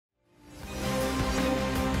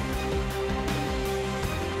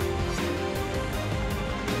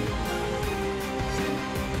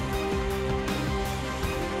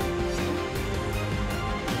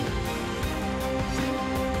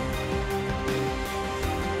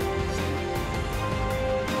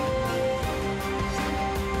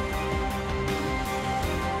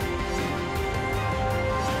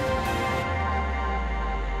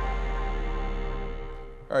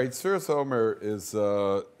All right, Sfiras Omer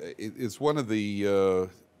is one of the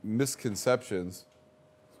misconceptions.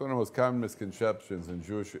 It's one of the most common misconceptions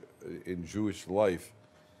in Jewish life.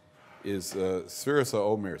 Is Sfiras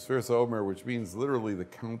Omer. Sfiras Omer, which means literally the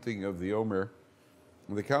counting of the Omer.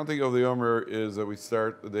 And the counting of the Omer is that we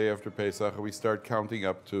start the day after Pesach and we start counting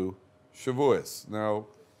up to Shavuos. Now,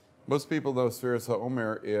 most people know Sfiras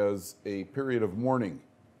Omer as a period of mourning.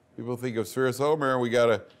 People think of Sfiras Omer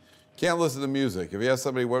and can't listen to music. If you ask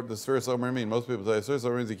somebody what does Sfiras Omer mean, most people say Sfiras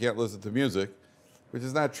Omer means you can't listen to music, which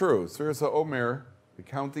is not true. Sfiras Omer, the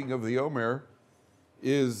counting of the Omer,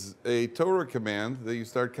 is a Torah command that you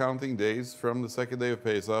start counting days from the second day of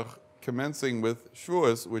Pesach, commencing with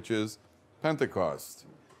Shavuos, which is Pentecost.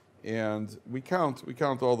 And we count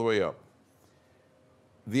all the way up.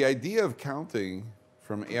 The idea of counting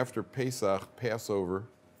from after Pesach, Passover,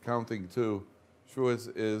 counting to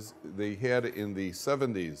Shavuos is they had in the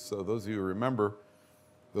 70s. So those of you who remember,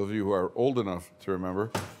 those of you who are old enough to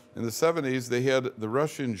remember, in the 70s they had the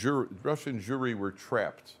Russian Jewry were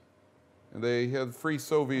trapped. And they had free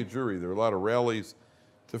Soviet Jewry. There were a lot of rallies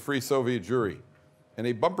to free Soviet Jewry. And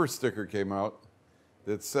a bumper sticker came out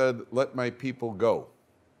that said, "Let my people go."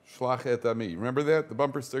 Shlach et ami. Remember that? The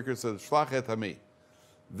bumper sticker said, "Shlach et ami."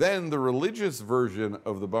 Then the religious version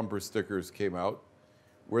of the bumper stickers came out,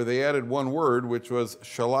 where they added one word, which was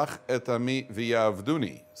Shalach et ami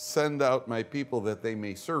v'yavduni. Send out my people that they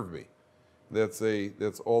may serve me. That's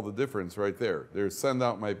all the difference right there. There's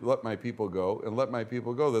let my people go, and let my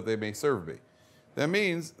people go that they may serve me. That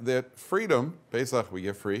means that freedom, Pesach we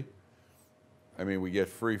get free. I mean, we get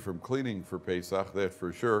free from cleaning for Pesach, that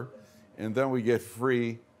for sure. And then we get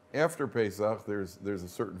free after Pesach. There's a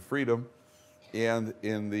certain freedom. And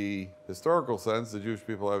in the historical sense, the Jewish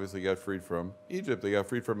people obviously got freed from Egypt. They got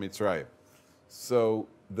freed from Mitzrayim. So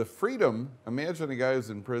the freedom, imagine a guy who's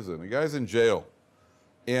in prison, a guy's in jail,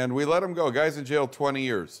 and we let him go. A guy's in jail 20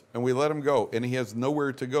 years, and we let him go, and he has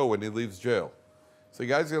nowhere to go when he leaves jail. So the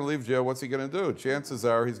guy's going to leave jail, what's he going to do? Chances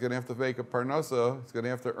are he's going to have to make a parnasa, he's going to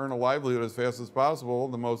have to earn a livelihood as fast as possible.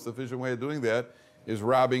 The most efficient way of doing that is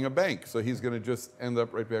robbing a bank. So he's going to just end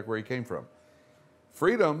up right back where he came from.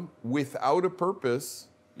 Freedom without a purpose,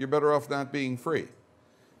 you're better off not being free.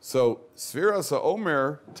 So Sfiras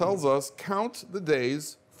Omer tells us count the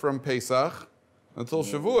days from Pesach until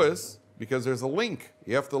Shavuos, because there's a link.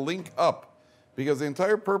 You have to link up. Because the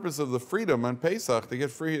entire purpose of the freedom on Pesach, to get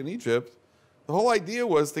free in Egypt, the whole idea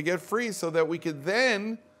was to get free so that we could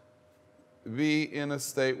then be in a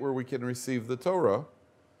state where we can receive the Torah.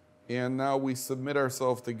 And now we submit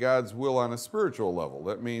ourselves to God's will on a spiritual level.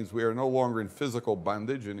 That means we are no longer in physical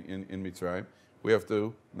bondage in Mitzrayim. We have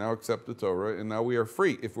to now accept the Torah, and now we are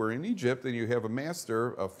free. If we're in Egypt and you have a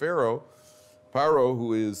master, a Pharaoh,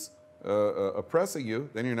 who is oppressing you,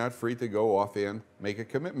 then you're not free to go off and make a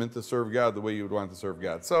commitment to serve God the way you would want to serve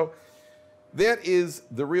God. So that is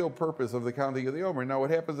the real purpose of the counting of the Omer. Now what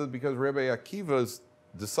happens is because Rabbi Akiva's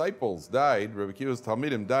disciples died, Rabbi Akiva's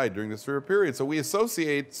Talmidim died during this period, so we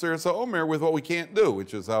associate Sfiras Omer with what we can't do,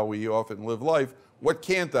 which is how we often live life. What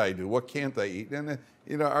can't I do? What can't I eat? And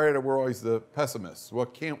all right, we're always the pessimists.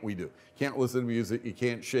 What can't we do? Can't listen to music, you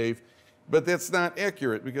can't shave. But that's not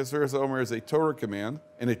accurate, because Sfiras Omer is a Torah command,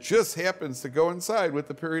 and it just happens to coincide with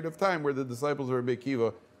the period of time where the disciples of Rabbi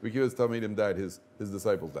Akiva's Talmidim died, his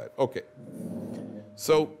disciples died. Okay.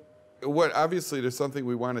 So obviously there's something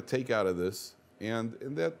we want to take out of this, and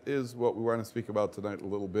that is what we want to speak about tonight a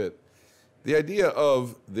little bit. The idea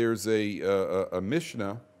of there's a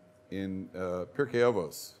Mishnah in Pirkei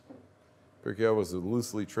Avos. Pirkei Avos is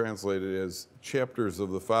loosely translated as chapters of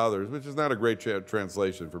the fathers, which is not a great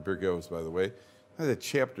translation for Pirkei Avos, by the way. Not the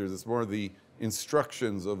chapters, it's more the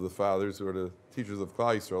instructions of the fathers, who are the teachers of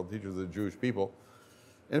Klal Yisrael, teachers of the Jewish people.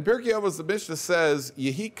 In Pirkei Avos, the Mishnah says,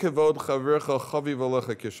 Yehi kavod chaverecha chaviv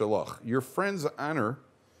alecha kishalach. Your friend's honor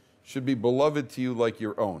should be beloved to you like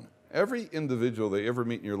your own. Every individual that you ever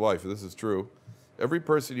meet in your life, this is true, every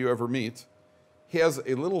person you ever meet has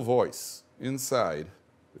a little voice inside.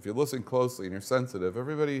 If you listen closely and you're sensitive,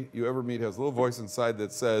 everybody you ever meet has a little voice inside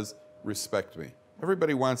that says, respect me.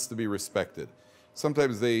 Everybody wants to be respected.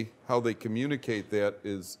 Sometimes how they communicate that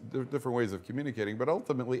is different ways of communicating, but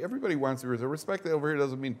ultimately everybody wants to be respected. Respect over here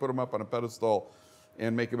doesn't mean put them up on a pedestal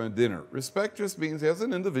and make them a dinner. Respect just means as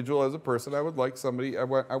an individual, as a person, I would like somebody, I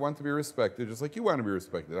want to be respected just like you want to be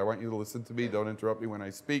respected. I want you to listen to me, don't interrupt me when I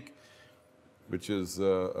speak, which is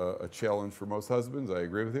a challenge for most husbands, I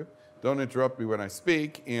agree with you. Don't interrupt me when I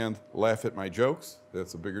speak and laugh at my jokes.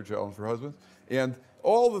 That's a bigger challenge for husbands. And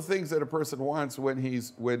all the things that a person wants when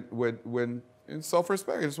in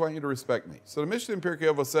self-respect. I just want you to respect me. So the Mishnah in Pirkei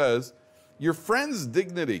Avos says, Your friend's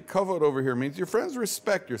dignity, kavod over here, means your friend's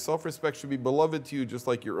respect, your self-respect should be beloved to you just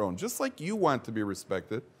like your own, just like you want to be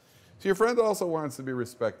respected. So your friend also wants to be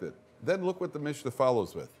respected. Then look what the Mishnah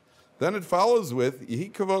follows with. Then it follows with,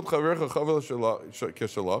 Yehi kavod chaverecha chavel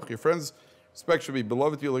keshalach. Your friend's respect should be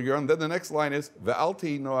beloved to you like your own. Then the next line is, Ve'al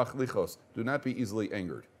tehi noach lichos. Do not be easily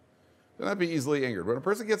angered. Do not be easily angered. When a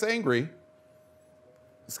person gets angry,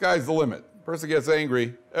 the sky's the limit. A person gets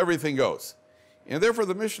angry, everything goes. And therefore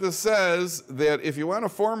the Mishnah says that if you want a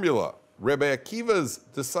formula, Rabbi Akiva's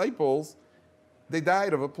disciples, they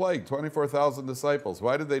died of a plague, 24,000 disciples.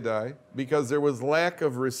 Why did they die? Because there was lack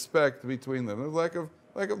of respect between them. There was lack of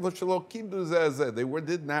they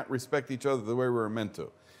did not respect each other the way we were meant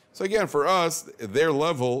to. So again, for us, their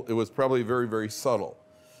level, it was probably very, very subtle.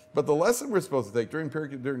 But the lesson we're supposed to take during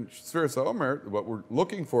Sfiras Omer, what we're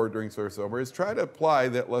looking for during Sfiras Omer, is try to apply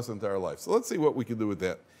that lesson to our life. So let's see what we can do with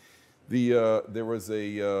that. There was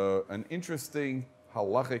an interesting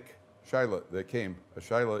halachic shaila that came. A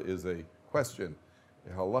shaila is a question,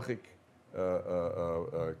 a halachic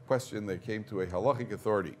question that came to a halachic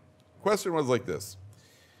authority. The question was like this.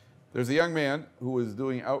 There's a young man who was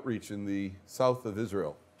doing outreach in the south of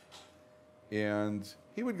Israel. And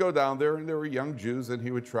he would go down there, and there were young Jews, and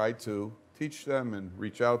he would try to teach them and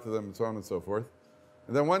reach out to them and so on and so forth.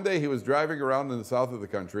 And then one day he was driving around in the south of the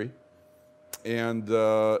country, and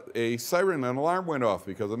a siren, an alarm went off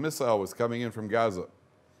because a missile was coming in from Gaza.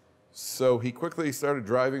 So he quickly started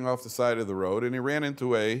driving off the side of the road, and he ran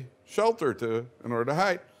into a shelter in order to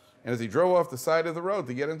hide. And as he drove off the side of the road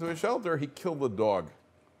to get into a shelter, he killed a dog.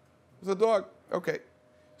 It was a dog. Okay.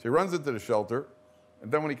 So he runs into the shelter,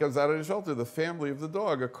 and then when he comes out of the shelter, the family of the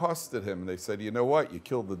dog accosted him, and they said, you know what? You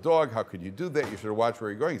killed the dog. How could you do that? You should have watched where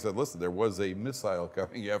you're going. He said, listen, there was a missile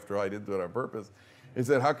coming after I didn't do it on purpose. He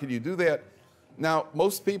said, how could you do that? Now,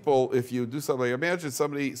 most people, if you do something, imagine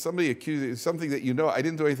somebody accuses you of something that you know, I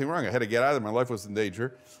didn't do anything wrong. I had to get out of there. My life was in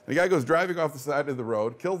danger. And the guy goes driving off the side of the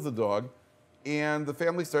road, kills the dog, and the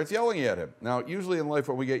family starts yelling at him. Now, usually in life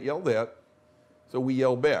when we get yelled at, so we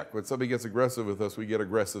yell back. When somebody gets aggressive with us, we get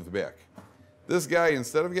aggressive back. This guy,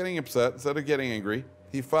 instead of getting upset, instead of getting angry,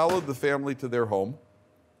 he followed the family to their home,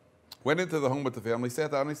 went into the home with the family,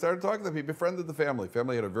 sat down, and he started talking to them. He befriended the family. The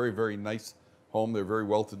family had a very, very nice home. They're a very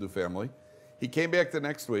well-to-do family. He came back the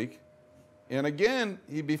next week, and again,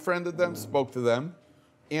 he befriended them, spoke to them,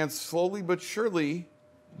 and slowly but surely,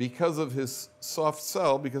 because of his soft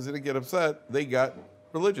sell, because he didn't get upset, they got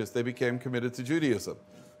religious. They became committed to Judaism.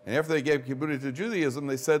 And after they became committed to Judaism,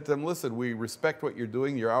 they said to him, listen, we respect what you're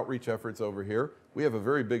doing, your outreach efforts over here. We have a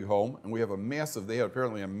very big home, and we have they had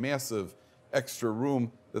apparently a massive extra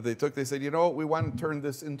room that they took. They said, you know what, we want to turn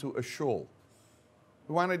this into a shul.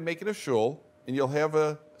 We want to make it a shul, and you'll have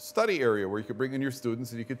a study area where you could bring in your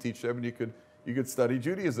students, and you could teach them, and you could study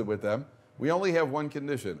Judaism with them. We only have one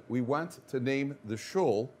condition. We want to name the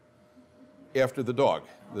shul after the dog.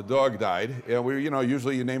 The dog died, and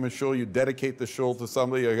usually you name a shul, you dedicate the shul to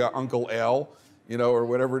somebody, you got Uncle Al, or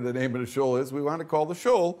whatever the name of the shul is. We want to call the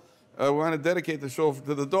shul, we want to dedicate the shul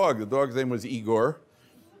to the dog. The dog's name was Igor,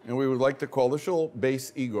 and we would like to call the shul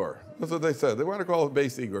Beis Igor. That's what they said. They want to call it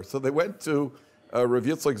Beis Igor. So they went to Rav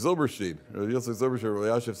Yitzchak Zilberstein. Rav Yitzchak Zilberstein,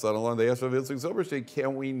 Rav Yashiv son-in-law, they asked Rav Yitzchak Zilberstein,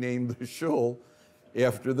 can we name the shul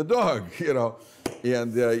after the dog,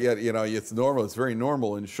 and it's normal. It's very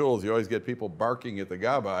normal in shuls. You always get people barking at the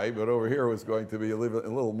gabbai, but over here it was going to be a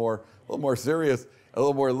little more serious, a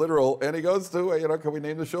little more literal. And he goes to, can we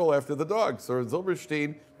name the shul after the dog? So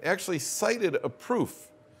Zilberstein actually cited a proof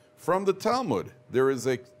from the Talmud. There is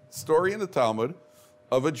a story in the Talmud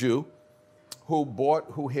of a Jew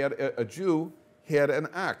a Jew had an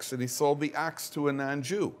ox, and he sold the ox to a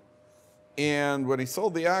non-Jew. And when he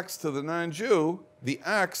sold the ox to the non-Jew, the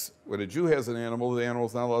ox, when a Jew has an animal, the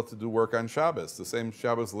animal's not allowed to do work on Shabbos. The same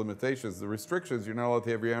Shabbos limitations, the restrictions, you're not allowed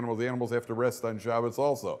to have your animals. The animals have to rest on Shabbos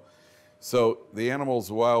also. So the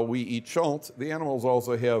animals, while we eat shalt, the animals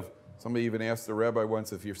also have, somebody even asked the rabbi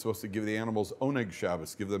once if you're supposed to give the animals oneg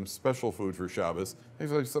Shabbos, give them special food for Shabbos.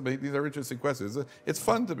 These are interesting questions. It's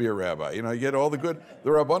fun to be a rabbi. You get all the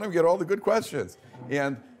Rabbanim get all the good questions.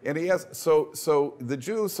 And he asked, so the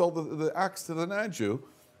Jew sold the ox to the non-Jew,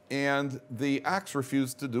 and the ox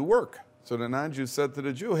refused to do work. So the non-Jew said to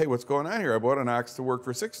the Jew, hey, what's going on here? I bought an ox to work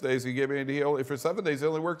for 6 days. He gave me a deal for 7 days. He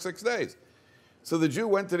only worked 6 days. So the Jew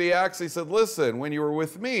went to the ox. He said, listen, when you were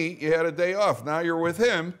with me, you had a day off. Now you're with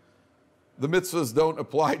him. The mitzvahs don't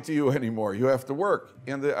apply to you anymore. You have to work.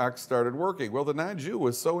 And the ox started working. Well, the non-Jew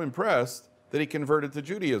was so impressed that he converted to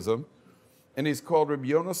Judaism. And he's called Rabbi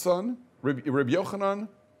Yochanan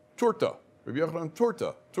Turta. Rabbi Yochanan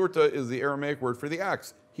Turta. Turta is the Aramaic word for the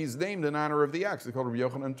ox. He's named in honor of the ox. They call him Rabbi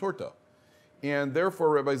Yochanan Turta. And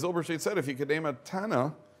therefore, Rabbi Zilberstein said, if you could name a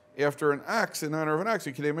Tana after an ox, in honor of an ox,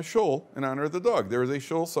 you could name a shul in honor of the dog. There is a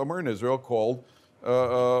shul somewhere in Israel called,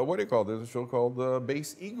 what do you call it? There's a shul called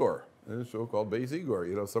Beis Igor. There's a shul called Beis Igor,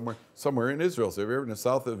 somewhere in Israel. So if you're ever in the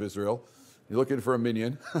south of Israel, you're looking for a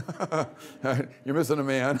minion. You're missing a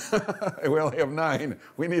man. We only have 9.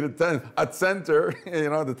 We need a center,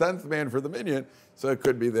 the 10th man for the minion. So it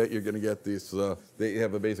could be that you're going to get these, they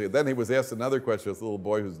have a basic. Then he was asked another question, this little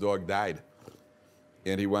boy whose dog died.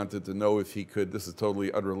 And he wanted to know if he could, this is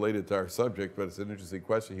totally unrelated to our subject, but it's an interesting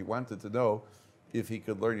question. He wanted to know if he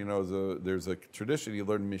could learn, there's a tradition, you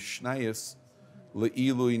learn Mishnayos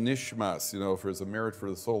Le'ilui Nishmas, for as a merit for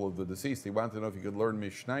the soul of the deceased. He wanted to know if he could learn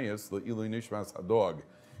Mishnayos Le'ilui Nishmas Hadog.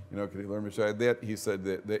 Could he learn Mishnayos? That, he said,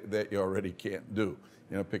 that you already can't do.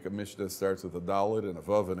 Pick a Mishnah that starts with a Dalet and a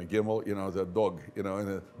Vav and a Gimel, the dog, and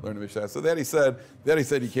learn the Mishnah. So that he said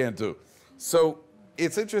you can't do. So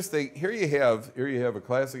it's interesting. Here you have a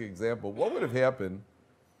classic example. What would have happened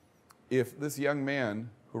if this young man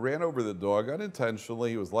who ran over the dog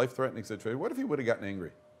unintentionally, he was life-threatening situation, what if he would have gotten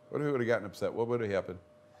angry? What if he would have gotten upset? What would have happened?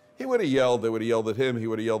 He would have yelled. They would have yelled at him. He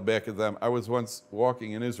would have yelled back at them. I was once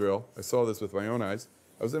walking in Israel. I saw this with my own eyes.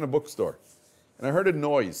 I was in a bookstore, and I heard a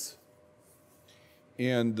noise.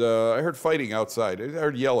 And I heard fighting outside. I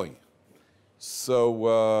heard yelling.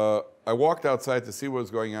 So I walked outside to see what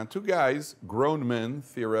was going on. 2 guys, grown men,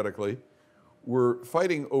 theoretically, were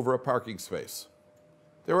fighting over a parking space.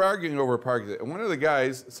 They were arguing over a parking space. And one of the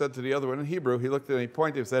guys said to the other one in Hebrew, he looked at him, he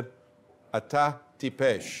pointed and said, Ata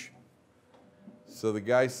tipesh. So the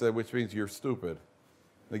guy said, which means you're stupid.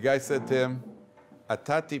 The guy said to him,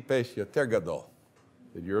 Ata tipesh yoter gadol.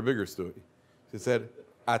 Said, you're a bigger stupid. He said,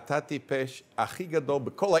 Ata tipesh achi gadol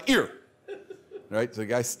b'kol ha'ir. Right? So the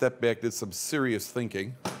guy stepped back, did some serious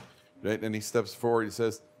thinking. Right? And he steps forward, he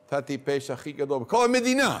says, Tati pesh achi gadol b'kol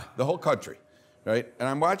ha'medina, the whole country. Right? And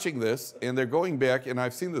I'm watching this, and they're going back, and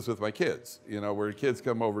I've seen this with my kids, where kids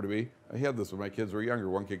come over to me. I had this when my kids were younger.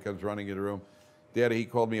 One kid comes running in the room. Daddy, he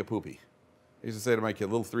called me a poopy. I used to say to my kid,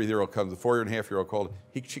 little 3-year-old comes, a 4.5-year-old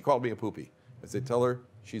she called me a poopy. I say, tell her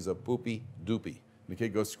she's a poopy doopy. And the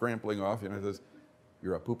kid goes scrambling off, and he says,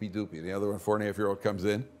 you're a poopy doopy. And the other one, 4.5-year-old comes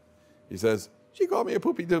in. He says, she called me a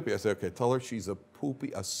poopy doopy. I said, okay, tell her she's a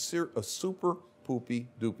poopy, a super poopy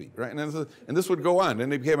doopy, right? And this would go on.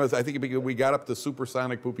 And it became, we got up to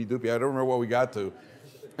supersonic poopy doopy. I don't remember what we got to.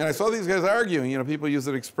 And I saw these guys arguing. People use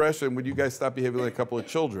an expression, would you guys stop behaving like a couple of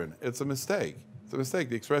children? It's a mistake. It's a mistake.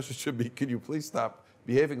 The expression should be, could you please stop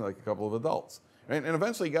behaving like a couple of adults? Right? And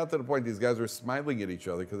eventually it got to the point these guys were smiling at each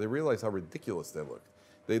other because they realized how ridiculous they looked.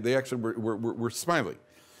 They actually were smiling.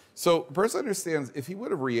 So a person understands if he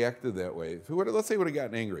would have reacted that way, if he would have, let's say he would have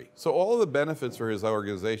gotten angry. So all of the benefits for his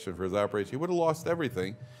organization, for his operation, he would have lost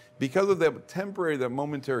everything because of that temporary, that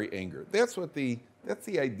momentary anger. That's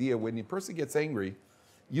the idea. When a person gets angry,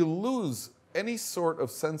 you lose any sort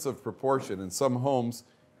of sense of proportion. In some homes,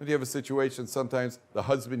 if you have a situation, sometimes the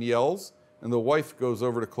husband yells and the wife goes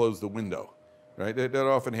over to close the window. Right? That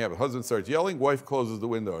often happens. Husband starts yelling, wife closes the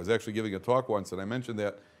window. I was actually giving a talk once and I mentioned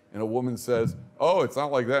that. And a woman says, oh, it's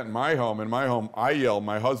not like that in my home. In my home, I yell,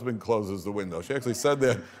 my husband closes the window. She actually said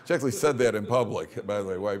that. She actually said that in public, by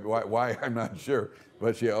the way. Why? I'm not sure.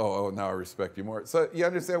 But she, now I respect you more. So you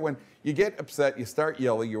understand, when you get upset, you start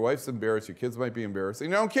yelling, your wife's embarrassed, your kids might be embarrassed, and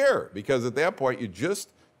you don't care. Because at that point, you just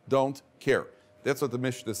don't care. That's what the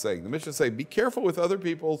Mishnah is saying. The Mishnah is saying, be careful with other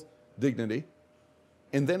people's dignity.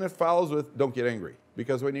 And then it follows with, don't get angry.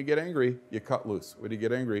 Because when you get angry, you cut loose. When you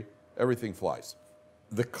get angry, everything flies.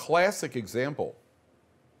 The classic example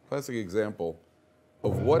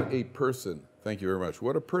of what a person, thank you very much,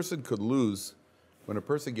 what a person could lose when a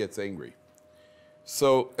person gets angry.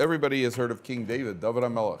 So everybody has heard of King David, David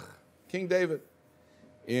HaMelech. King David.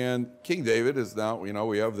 And King David is now,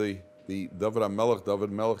 we have the David HaMelech,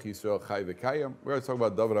 David Melech Yisrael Chai V'Kayim. We're going to talk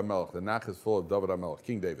about David HaMelech. The Nach is full of David HaMelech,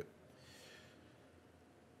 King David.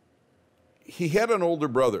 He had an older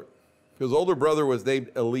brother. His older brother was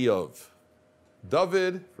named Eliav.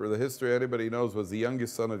 David, for the history anybody knows, was the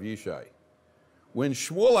youngest son of Yishai. When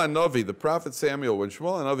Shmuel HaNavi, the prophet Samuel, when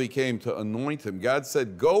Shmuel HaNavi came to anoint him, God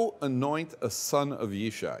said, go anoint a son of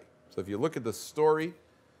Yishai. So if you look at the story,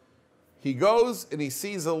 he goes and he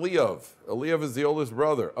sees Eliav. Eliav is the oldest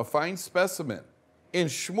brother, a fine specimen. And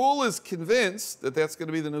Shmuel is convinced that that's going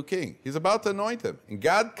to be the new king. He's about to anoint him. And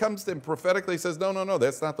God comes to him prophetically and says, no,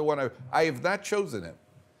 that's not the one. I have not chosen him.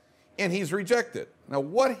 And he's rejected. Now,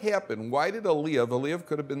 what happened? Why did Eliav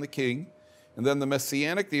could have been the king, and then the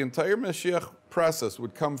entire Mashiach process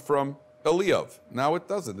would come from Eliav. Now it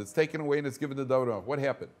doesn't. It's taken away and it's given to David. What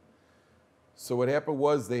happened? So what happened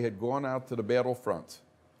was they had gone out to the battlefront,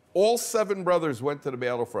 All 7 brothers went to the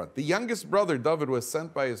battlefront. The youngest brother, David, was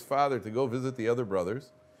sent by his father to go visit the other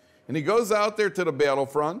brothers. And he goes out there to the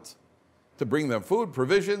battlefront to bring them food,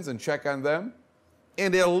 provisions, and check on them.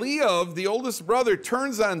 And Eliav, the oldest brother,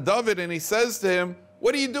 turns on David and he says to him,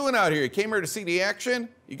 "What are you doing out here? You came here to see the action?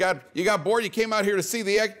 You got bored? You came out here to see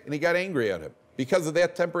the action?" And he got angry at him. Because of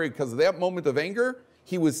that moment of anger,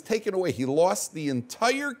 he was taken away. He lost the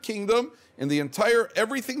entire kingdom and the entire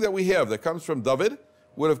everything that we have that comes from David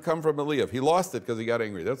would have come from Eliav. He lost it because he got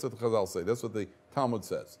angry. That's what the Chazal say. That's what the Talmud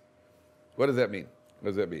says. What does that mean? What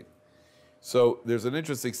does that mean? So there's an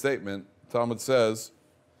interesting statement. Talmud says,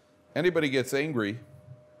 anybody gets angry,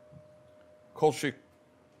 if you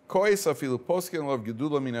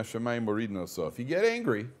get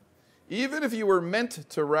angry, even if you were meant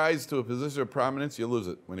to rise to a position of prominence, you lose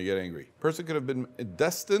it when you get angry. A person could have been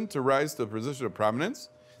destined to rise to a position of prominence.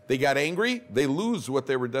 They got angry, they lose what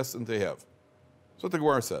they were destined to have. That's what the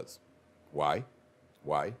Gemara says. Why?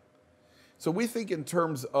 Why? So we always think in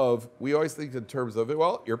terms of,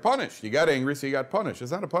 well, you're punished. You got angry, so you got punished.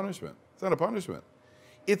 It's not a punishment. It's not a punishment.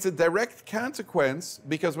 It's a direct consequence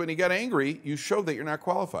because when you got angry, you showed that you're not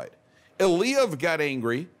qualified. Eliav got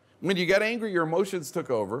angry. When you got angry, your emotions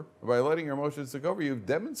took over. By letting your emotions take over, you've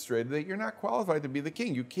demonstrated that you're not qualified to be the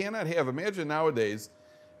king. You cannot have, imagine nowadays,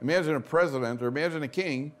 imagine a president or imagine a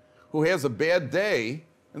king who has a bad day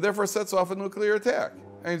and therefore sets off a nuclear attack.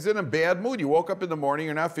 And he's in a bad mood. You woke up in the morning,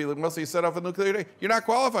 you're not feeling well, so you set off a nuclear attack. You're not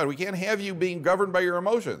qualified. We can't have you being governed by your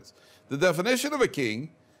emotions. The definition of a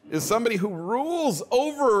king is somebody who rules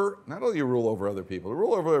over, not only you rule over other people, to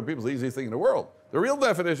rule over other people is the easiest thing in the world. The real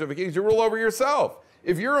definition of a king is you rule over yourself.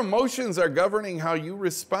 If your emotions are governing how you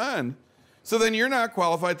respond, so then you're not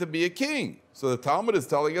qualified to be a king. So the Talmud is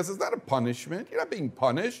telling us it's not a punishment. You're not being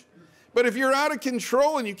punished. But if you're out of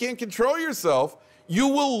control and you can't control yourself, you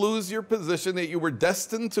will lose your position that you were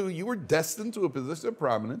destined to. You were destined to a position of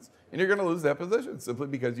prominence, and you're going to lose that position simply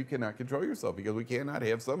because you cannot control yourself, because we cannot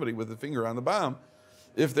have somebody with a finger on the bomb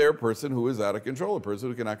if they're a person who is out of control, a person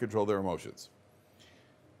who cannot control their emotions.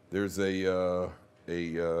 There's a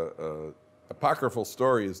apocryphal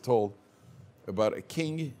story is told about a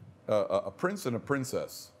king, a prince and a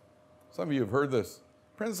princess. Some of you have heard this.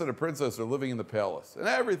 Prince and a princess are living in the palace, and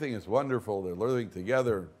everything is wonderful. They're living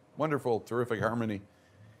together, wonderful, terrific harmony.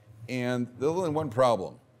 And there's only one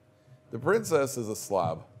problem. The princess is a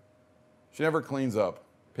slob. She never cleans up.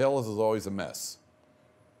 Palace is always a mess.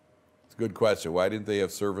 It's a good question. Why didn't they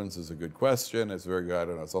have servants is a good question. It's very good. I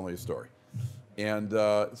don't know. It's only a story. And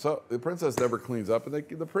so the princess never cleans up, and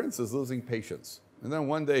the prince is losing patience. And then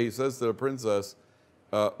one day he says to the princess,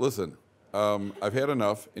 listen, I've had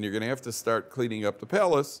enough, and you're going to have to start cleaning up the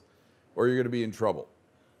palace, or you're going to be in trouble.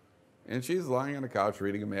 And she's lying on the couch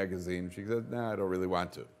reading a magazine. She says, nah, I don't really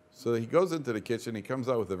want to. So he goes into the kitchen. He comes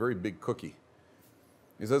out with a very big cookie.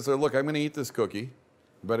 He says, so look, I'm going to eat this cookie.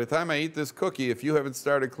 By the time I eat this cookie, if you haven't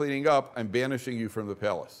started cleaning up, I'm banishing you from the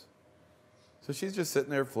palace. So she's just sitting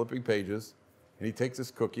there flipping pages. And he takes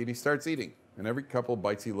this cookie and he starts eating. And every couple of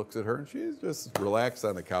bites he looks at her and she's just relaxed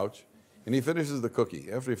on the couch. And he finishes the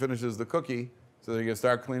cookie. After he finishes the cookie, so they're going to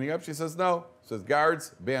start cleaning up. She says, no. He says,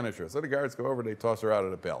 guards, banish her. So the guards go over and they toss her out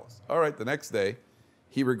of the palace. All right, the next day,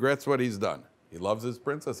 he regrets what he's done. He loves his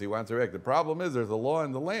princess. He wants her back. The problem is there's a law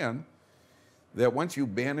in the land that once you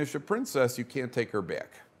banish a princess, you can't take her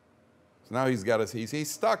back. So now he's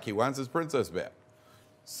stuck. He wants his princess back.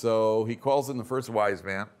 So he calls in the first wise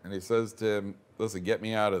man and he says to him, listen, get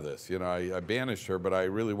me out of this. You know, I banished her, but I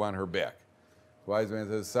really want her back. The wise man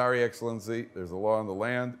says, sorry, Excellency, there's a law in the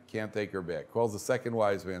land, can't take her back. Calls the second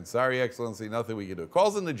wise man, sorry, Excellency, nothing we can do.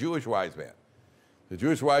 Calls in the Jewish wise man. The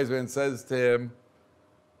Jewish wise man says to him,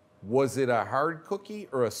 was it a hard cookie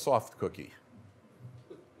or a soft cookie?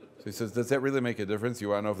 So he says, does that really make a difference? You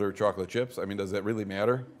want to know if there were chocolate chips? I mean, does that really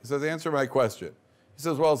matter? He says, answer my question. He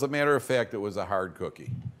says, well, as a matter of fact, it was a hard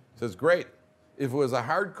cookie. He says, great. If it was a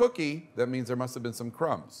hard cookie, that means there must have been some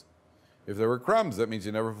crumbs. If there were crumbs, that means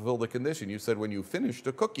you never fulfilled the condition. You said when you finished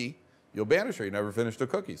a cookie, you'll banish her. You never finished a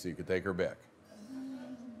cookie, so you could take her back.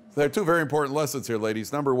 So there are two very important lessons here,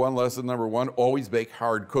 ladies. Lesson number one, always bake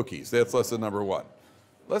hard cookies. That's lesson number one.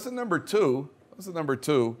 Lesson number two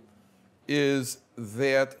is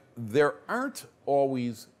that there aren't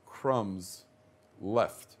always crumbs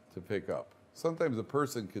left to pick up. Sometimes a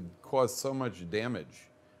person could cause so much damage,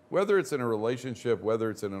 whether it's in a relationship,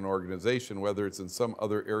 whether it's in an organization, whether it's in some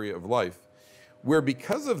other area of life, where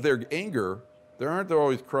because of their anger, there aren't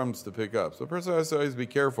always crumbs to pick up. So a person has to always be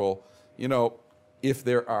careful. You know, if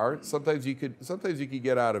there are, sometimes you could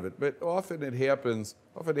get out of it, but often it happens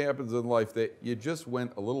in life that you just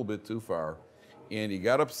went a little bit too far, and you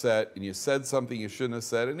got upset, and you said something you shouldn't have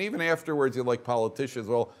said, and even afterwards, you're like politicians,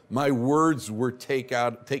 well, my words were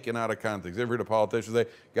taken out of context. You ever heard a politician say,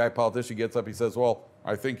 politician gets up, he says, well,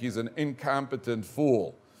 I think he's an incompetent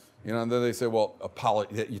fool. You know, and then they say, well,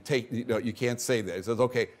 you can't say that. He says,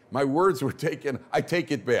 okay, my words were taken, I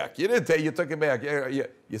take it back. You didn't take, you took it back. Yeah,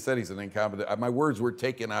 you said he's an incompetent, my words were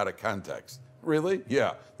taken out of context. Really?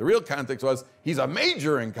 Yeah. The real context was, he's a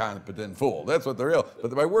major incompetent fool. That's what the real,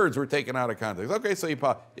 but my words were taken out of context. Okay, so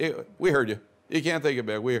we heard you. You can't take it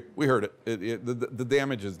back. We heard it. The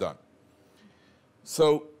damage is done.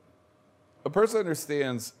 So a person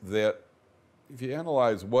understands that if you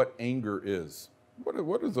analyze what anger is, what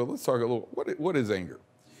is it? Let's talk a little, what is anger?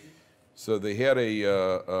 So they had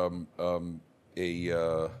the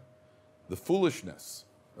foolishness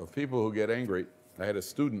of people who get angry. I had a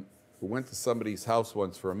student who went to somebody's house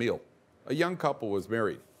once for a meal. A young couple was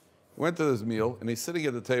married. He went to this meal, and he's sitting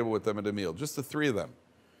at the table with them at a meal, just the three of them.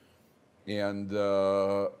 And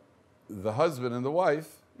the husband and the wife,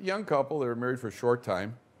 a young couple, they were married for a short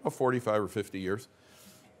time, about 45 or 50 years.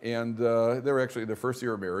 And they were actually in their first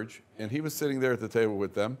year of marriage. And he was sitting there at the table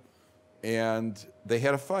with them, and they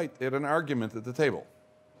had a fight. They had an argument at the table.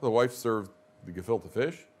 The wife served the gefilte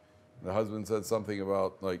fish. The husband said something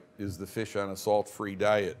about, like, is the fish on a salt-free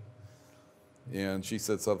diet? And she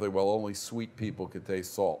said something, well, only sweet people could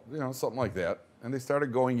taste salt, you know, something like that. And they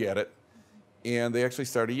started going at it, and they actually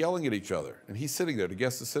started yelling at each other. And he's sitting there, the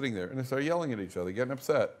guest is sitting there, and they started yelling at each other, getting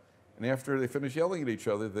upset. And after they finished yelling at each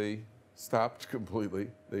other, they stopped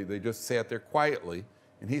completely. They just sat there quietly,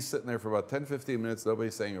 and he's sitting there for about 10, 15 minutes,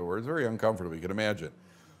 nobody's saying a word. It's very uncomfortable, you can imagine.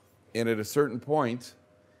 And at a certain point,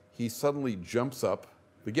 he suddenly jumps up,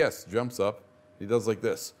 the guest jumps up, he does like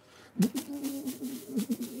this.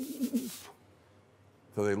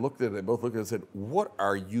 So they both looked at him and said, what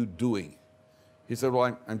are you doing? He said,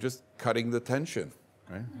 well, I'm just cutting the tension,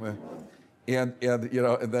 right? And then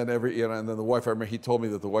the wife, I remember he told me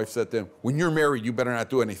that the wife said to him, when you're married, you better not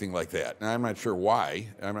do anything like that. And I'm not sure why.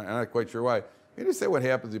 I'm not quite sure why. You just say what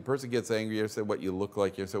happens. The person gets angry, you say what you look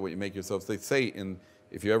like, you say what you make yourself. They say,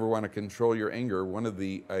 if you ever want to control your anger, one of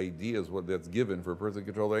the ideas that's given for a person to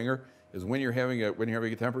control their anger is when you're having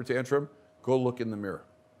a temper tantrum, go look in the mirror.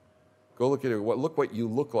 Go look at it. Look what you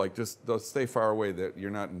look like. Just stay far away, that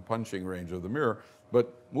you're not in punching range of the mirror.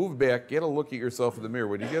 But move back, get a look at yourself in the mirror.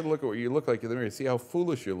 When you get a look at what you look like in the mirror, see how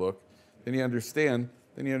foolish you look, then you understand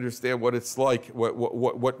what it's like,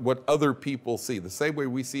 what other people see. The same way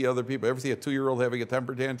we see other people. Ever see a 2-year-old having a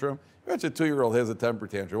temper tantrum? I bet you a 2-year-old has a temper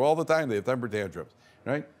tantrum. All the time they have temper tantrums,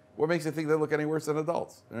 right? What makes you think they look any worse than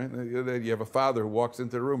adults? Right? You have a father who walks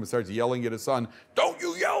into the room and starts yelling at his son, don't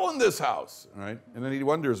you yell in this house, right? And then he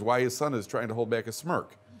wonders why his son is trying to hold back a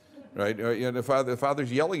smirk, right? And the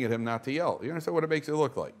father's yelling at him not to yell. You understand what it makes it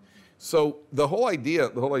look like? So the whole idea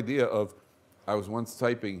of, I was once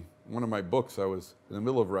typing one of my books, I was in the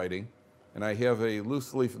middle of writing, and I have a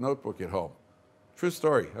loose leaf notebook at home. True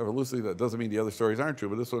story. I have a loose leaf. That doesn't mean the other stories aren't true,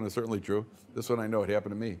 but this one is certainly true. This one I know, it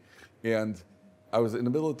happened to me. And I was in the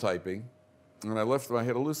middle of typing, and I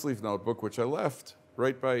had a loose leaf notebook, which I left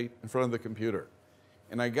right in front of the computer.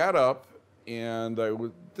 And I got up, and I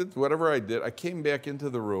did whatever I did. I came back into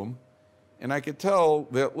the room, and I could tell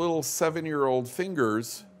that little 7-year-old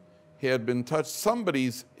fingers had been touched.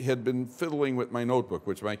 Somebody's had been fiddling with my notebook,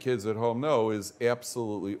 which my kids at home know is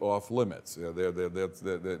absolutely off limits.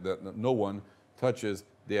 No one touches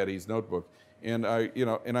Daddy's notebook. And I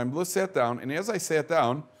sat down, and as I sat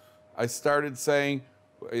down, I started saying,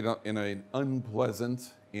 in an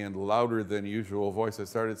unpleasant and louder than usual voice, I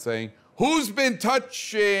started saying, who's been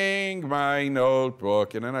touching my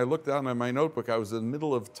notebook? And then I looked down at my notebook. I was in the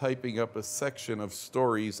middle of typing up a section of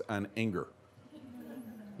stories on anger.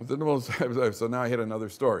 So now I had another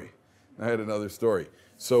story.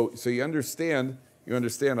 So you understand,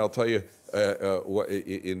 I'll tell you,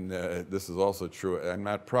 this is also true. I'm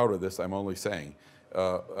not proud of this, I'm only saying.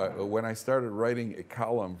 When I started writing a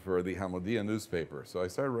column for the Hamodia newspaper, so I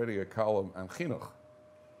started writing a column on chinuch.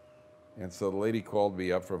 And so the lady called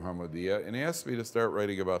me up from Hamodia and asked me to start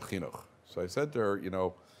writing about chinuch. So I said to her,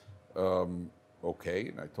 okay.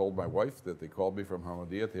 And I told my wife that they called me from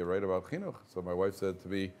Hamodia to write about chinuch. So my wife said to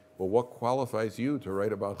me, well, what qualifies you to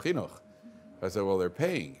write about chinuch? I said, well, they're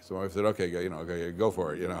paying. So my wife said, okay, go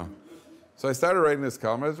for it, So I started writing this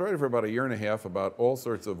column. I was writing for about 1.5 years about all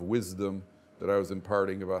sorts of wisdom that I was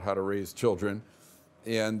imparting about how to raise children.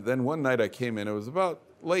 And then one night I came in, it was about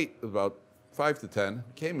late, about 5 to 10.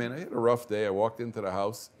 I came in, I had a rough day. I walked into the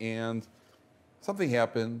house and something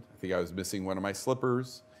happened. I think I was missing one of my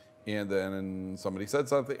slippers. And then somebody said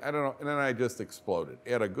something, I don't know, and then I just exploded.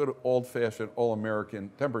 Had a good old-fashioned,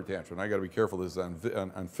 all-American temper tantrum. I got to be careful, this is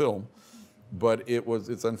on film, but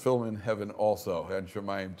it's on film in heaven also, and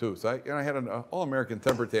Shemayim too. So I had an all-American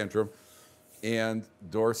temper tantrum, and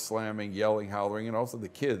doors slamming, yelling, hollering, and also the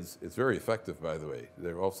kids, it's very effective, by the way.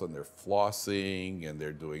 All of a sudden they're flossing, and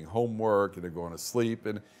they're doing homework, and they're going to sleep,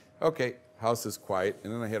 and okay, house is quiet,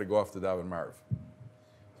 and then I had to go off to Daven Marv.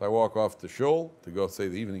 So I walk off to Shul to go say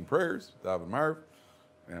the evening prayers, Daven Marv,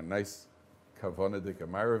 and a nice Kavanadik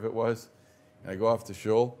Marv it was, and I go off to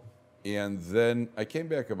Shul, and then I came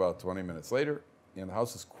back about 20 minutes later, and the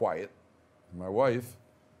house is quiet, and my wife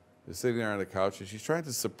is sitting there on the couch, and she's trying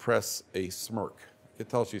to suppress a smirk. I could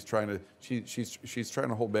tell she's trying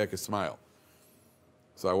to hold back a smile.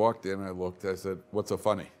 So I walked in, I looked, I said, "What's so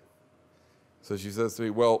funny?" So she says to me,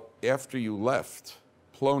 "Well, after you left,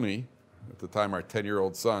 Plony, at the time our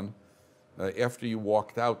 10-year-old son, after you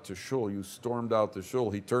walked out to Shul, you stormed out to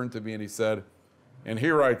Shul, he turned to me and he said, 'And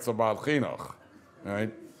he writes about chinuch,'"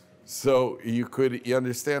 right? So you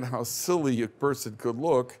understand how silly a person could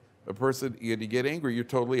look. A person, you get angry, you're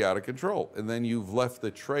totally out of control. And then you've left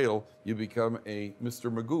the trail, you become a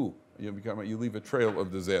Mr. Magoo. You leave a trail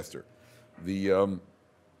of disaster.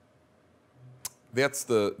 That's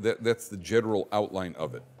the general outline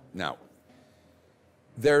of it. Now,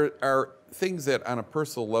 there are things that on a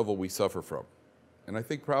personal level we suffer from. And I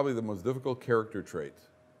think probably the most difficult character trait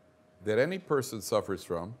that any person suffers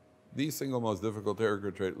from, the single most difficult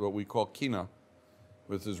character trait, what we call kina,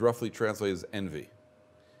 which is roughly translated as envy.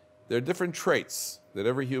 There are different traits that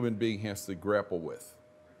every human being has to grapple with.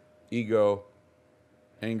 Ego,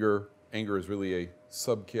 anger. Anger is really a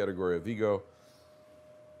subcategory of ego.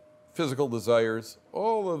 Physical desires,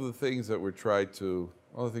 all of the things that we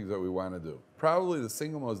all the things that we want to do. Probably the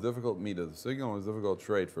single most difficult the single most difficult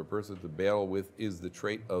trait for a person to battle with is the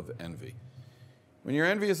trait of envy. When you're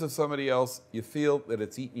envious of somebody else, you feel that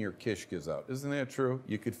it's eating your kishkes out. Isn't that true?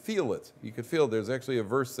 You could feel it. You could feel it. There's actually a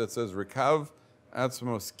verse that says, Rekav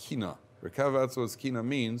atzmos kina. Rekav atzmos kina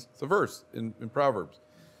means, it's a verse in Proverbs.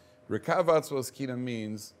 Rekav atzmos kina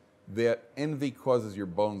means that envy causes your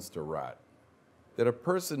bones to rot. That a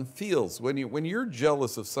person feels, when you're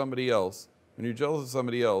jealous of somebody else,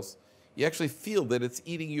 you actually feel that it's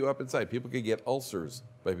eating you up inside. People can get ulcers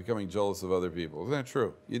by becoming jealous of other people. Isn't that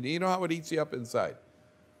true? You know how it eats you up inside.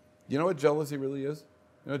 You know what jealousy really is?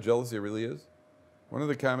 You know what jealousy really is? One of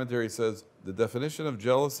the commentaries says, the definition of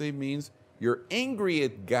jealousy means you're angry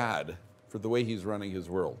at God for the way he's running his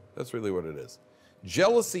world. That's really what it is.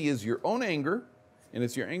 Jealousy is your own anger, and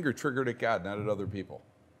it's your anger triggered at God, not at other people.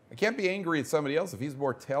 I can't be angry at somebody else. If he's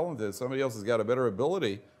more talented, somebody else has got a better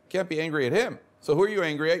ability, I can't be angry at him. So who are you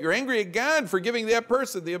angry at? You're angry at God for giving that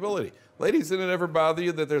person the ability. Ladies, didn't it ever bother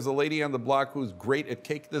you that there's a lady on the block who's great at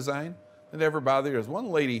cake design? Didn't it ever bother you? There's one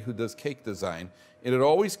lady who does cake design, and it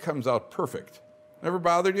always comes out perfect. Never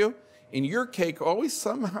bothered you? And your cake always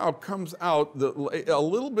somehow comes out a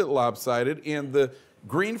little bit lopsided, and the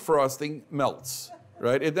green frosting melts.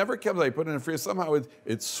 Right? It never comes out. You put it in the freezer. Somehow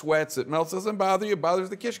it sweats, it melts. Doesn't bother you. It bothers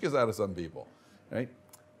the kishkas out of some people. Right?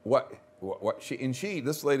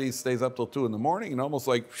 This lady stays up till 2 in the morning and almost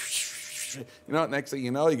like, next thing you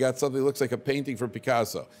know, you got something that looks like a painting from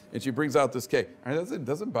Picasso. And she brings out this cake. And it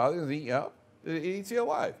doesn't bother you. It eat you up. It eats you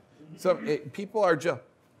alive. So people are jealous.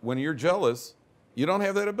 When you're jealous, you don't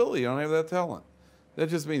have that ability. You don't have that talent. That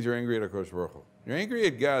just means you're angry at HaKadosh Baruch Hu. You're angry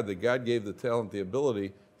at God that God gave the talent, the ability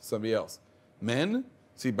to somebody else. Men,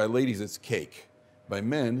 see, by ladies it's cake. By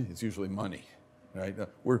men, it's usually money. Right?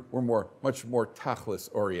 We're much more tachlis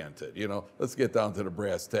oriented. Let's get down to the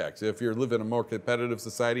brass tacks. If you live in a more competitive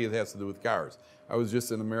society, it has to do with cars. I was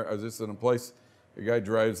just in a place. A guy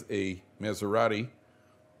drives a Maserati,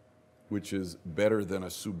 which is better than a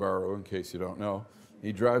Subaru, in case you don't know.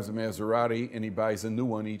 He drives a Maserati and he buys a new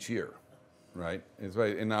one each year. Right?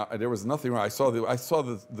 And now there was nothing wrong. I saw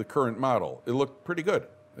the current model. It looked pretty good.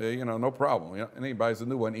 No problem. And he buys a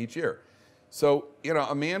new one each year. So,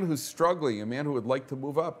 a man who's struggling, a man who would like to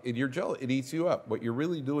move up, and you're jealous, it eats you up. What you're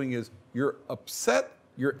really doing is you're upset,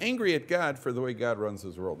 you're angry at God for the way God runs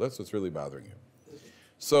his world. That's what's really bothering you.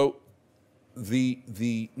 So,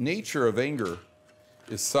 the nature of anger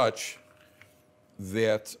is such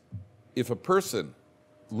that if a person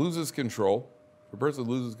loses control,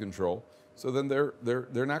 so then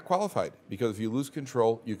they're not qualified, because if you lose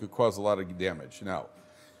control, you could cause a lot of damage. Now,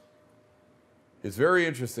 it's very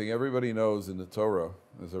interesting. Everybody knows in the Torah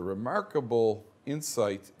there's a remarkable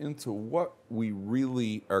insight into what we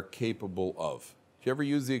really are capable of. Did you ever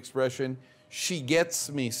use the expression, she gets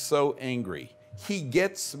me so angry? He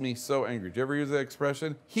gets me so angry. Did you ever use that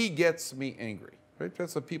expression? He gets me angry. Right?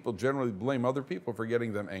 That's what people generally blame other people for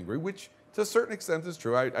getting them angry, which to a certain extent is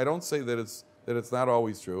true. I don't say that it's not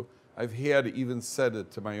always true. I've had even said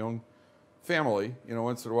it to my own family,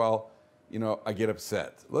 once in a while, I get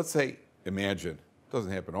upset. Let's say, imagine, it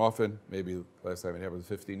doesn't happen often, maybe last time it happened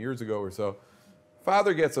 15 years ago or so.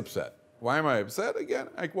 Father gets upset. Why am I upset? Again,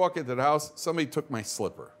 I walk into the house, somebody took my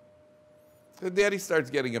slipper. And Daddy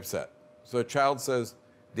starts getting upset. So a child says,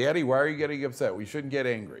 Daddy, why are you getting upset? We shouldn't get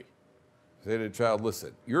angry. Say to the child,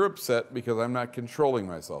 listen, you're upset because I'm not controlling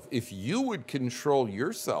myself. If you would control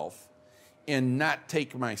yourself and not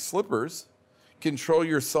take my slippers, control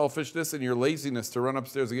your selfishness and your laziness to run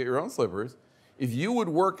upstairs and get your own slippers, if you would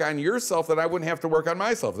work on yourself, then I wouldn't have to work on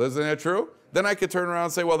myself. Isn't that true? Then I could turn around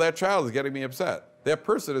and say, well, that child is getting me upset. That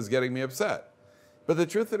person is getting me upset. But the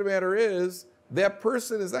truth of the matter is, that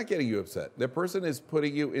person is not getting you upset. That person is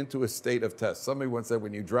putting you into a state of test. Somebody once said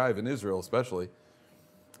when you drive in Israel, especially,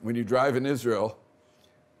 when you drive in Israel,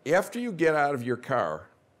 after you get out of your car,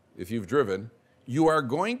 if you've driven, you are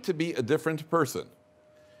going to be a different person.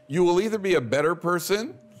 You will either be a better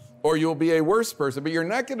person or you'll be a worse person, but you're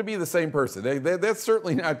not going to be the same person. That's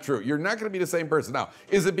certainly not true. You're not going to be the same person. Now,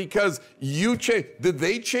 is it because you changed? Did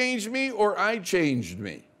they change me or I changed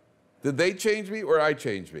me? Did they change me or I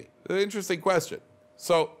changed me? An interesting question.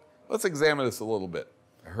 So let's examine this a little bit.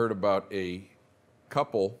 I heard about a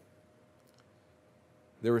couple.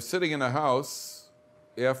 They were sitting in a house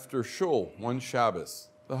after shul one Shabbos.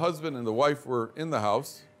 The husband and the wife were in the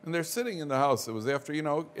house, and they're sitting in the house. It was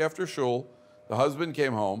after shul. The husband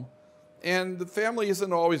came home, and the family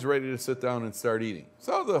isn't always ready to sit down and start eating.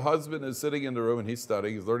 So the husband is sitting in the room, and he's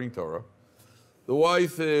studying, he's learning Torah. The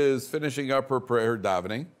wife is finishing up her prayer,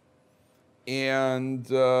 davening, and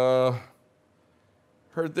their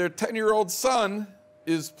 10-year-old son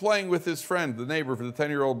is playing with his friend, the neighbor, for the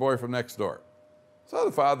 10-year-old boy from next door. So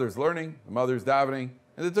the father's learning, the mother's davening,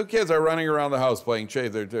 and the two kids are running around the house playing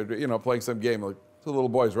chase. They're playing some game, like two little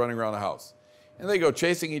boys running around the house. And they go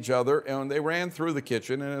chasing each other, and they ran through the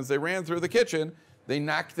kitchen, and as they ran through the kitchen, they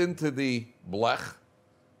knocked into the blech.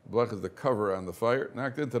 Blech is the cover on the fire.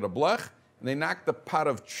 Knocked into the blech, and they knocked the pot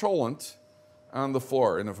of cholent on the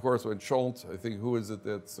floor. And of course, when cholent, I think, who is it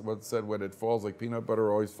that's what said when it falls like peanut butter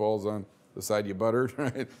always falls on the side you buttered,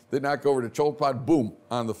 right? They knock over the cholent pot, boom,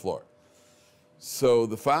 on the floor. So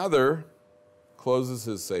the father closes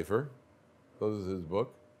his sefer, closes his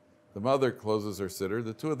book. The mother closes her sitter.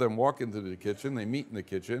 The two of them walk into the kitchen. They meet in the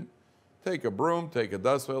kitchen, take a broom, take a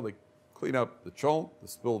dustpail. They clean up the cholent, the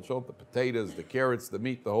spilled cholent, the potatoes, the carrots, the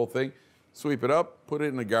meat, the whole thing. Sweep it up, put it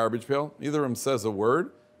in the garbage pail. Neither of them says a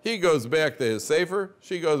word. He goes back to his sefer.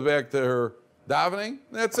 She goes back to her davening.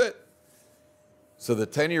 That's it. So the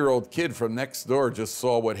 10-year-old kid from next door just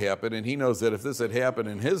saw what happened, and he knows that if this had happened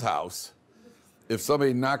in his house, if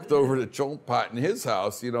somebody knocked over the cholent pot in his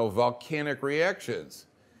house, volcanic reactions.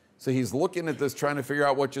 So he's looking at this, trying to figure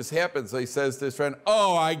out what just happened. So he says to his friend,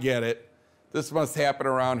 oh, I get it. This must happen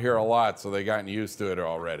around here a lot, so they've gotten used to it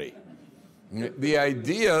already. The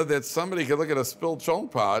idea that somebody could look at a spilled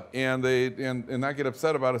cholent pot and not get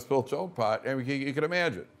upset about a spilled cholent pot, and you can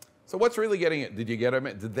imagine. So what's really getting it?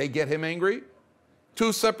 Did they get him angry?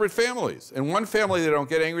 Two separate families. In one family, they don't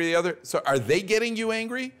get angry, the other. So are they getting you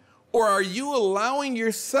angry? Or are you allowing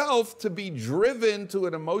yourself to be driven to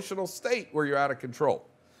an emotional state where you're out of control?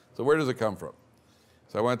 So where does it come from?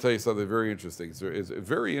 So I want to tell you something very interesting. It's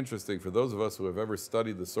very interesting for those of us who have ever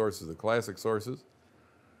studied the sources, the classic sources.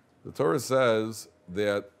 The Torah says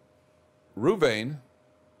that Reuven,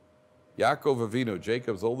 Yaakov Avinu,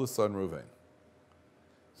 Jacob's oldest son, Reuven.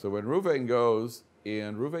 So when Reuven goes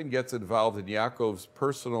and Reuven gets involved in Yaakov's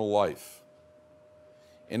personal life,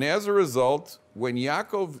 and as a result, when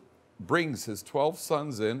Yaakov brings his 12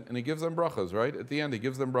 sons in, and he gives them brachas, right? At the end, he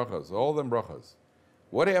gives them brachas, all of them brachas.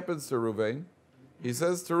 What happens to Reuven? He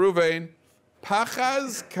says to Reuven,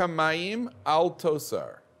 Pachaz kamayim al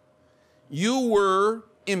tosar. You were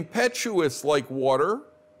impetuous like water,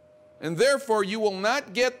 and therefore you will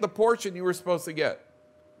not get the portion you were supposed to get.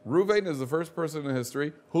 Reuven is the first person in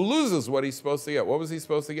history who loses what he's supposed to get. What was he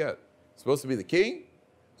supposed to get? He's supposed to be the king.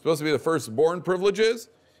 He's supposed to be the firstborn privileges.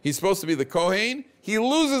 He's supposed to be the Kohen. He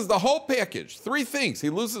loses the whole package. Three things. He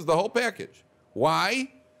loses the whole package.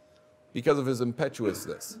 Why? Because of his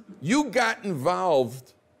impetuousness. You got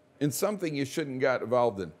involved in something you shouldn't got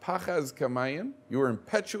involved in. Pachaz kamayim. You were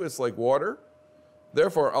impetuous like water.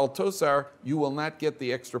 Therefore, al tosar, you will not get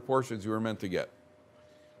the extra portions you were meant to get.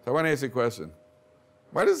 So I want to ask you a question.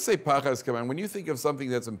 Why does it say pachaz kamayim? When you think of something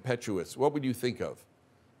that's impetuous, what would you think of?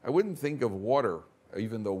 I wouldn't think of water,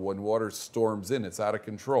 even though when water storms in, it's out of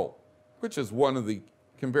control, which is one of the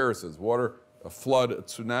comparisons. Water, a flood, a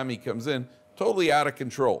tsunami comes in, totally out of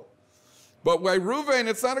control. But by Reuven,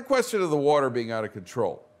 it's not a question of the water being out of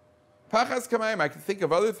control. Pachas kamayim, I can think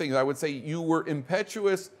of other things. I would say you were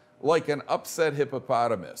impetuous like an upset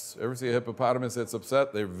hippopotamus. Ever see a hippopotamus that's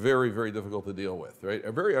upset? They're very, very difficult to deal with, right?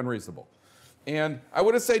 They're very unreasonable. And I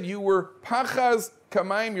would have said you were pachas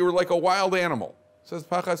kamayim, you were like a wild animal. It says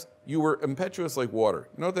pachas, you were impetuous like water.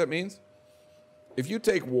 You know what that means? If you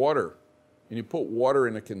take water and you put water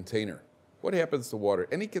in a container, what happens to water?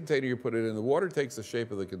 Any container you put it in, the water takes the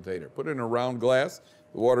shape of the container. Put it in a round glass,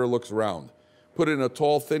 the water looks round. Put it in a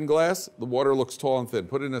tall, thin glass, the water looks tall and thin.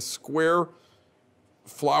 Put it in a square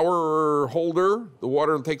flower holder, the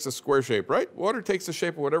water takes a square shape, right? Water takes the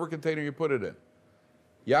shape of whatever container you put it in.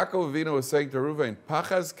 Yaakov Avinu was saying to Reuven,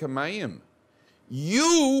 Pachas kamayim,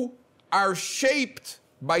 you are shaped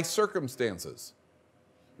by circumstances.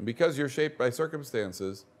 And because you're shaped by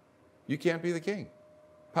circumstances, you can't be the king.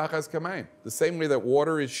 Pachas kamayim. The same way that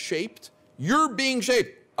water is shaped, you're being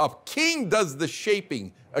shaped. A king does the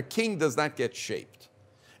shaping. A king does not get shaped.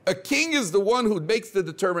 A king is the one who makes the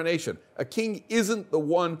determination. A king isn't the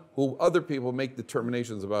one who other people make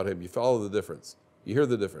determinations about him. You follow the difference. You hear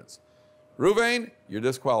the difference. Reuven, you're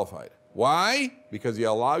disqualified. Why? Because you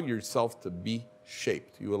allowed yourself to be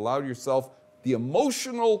shaped. You allowed yourself, the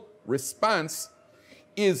emotional response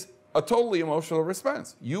is a totally emotional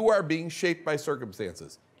response. You are being shaped by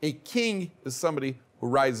circumstances. A king is somebody who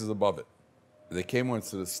rises above it. They came once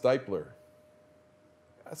to the stipler.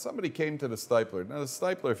 Somebody came to the stipler. Now, the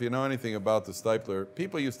stipler, if you know anything about the stipler,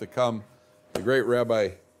 people used to come, the great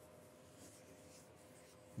rabbi,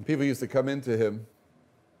 people used to come into him,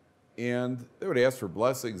 and they would ask for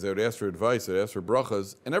blessings, they would ask for advice, they would ask for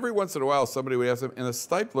brachas, and every once in a while somebody would ask him, and the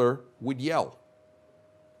stipler would yell.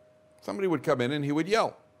 Somebody would come in and he would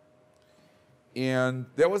yell. And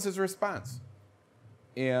that was his response.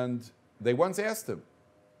 And they once asked him,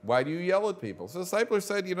 why do you yell at people? So the stipler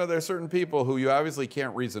said, you know, there are certain people who you obviously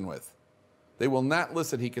can't reason with. They will not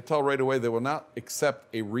listen. He could tell right away they will not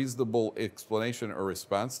accept a reasonable explanation or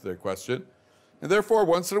response to their question. And therefore,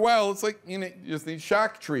 once in a while, it's like, you know, you just need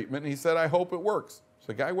shock treatment. And he said, I hope it works. So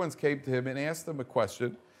a guy once came to him and asked him a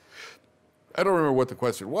question. I don't remember what the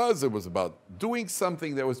question was. It was about doing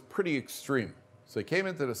something that was pretty extreme. So he came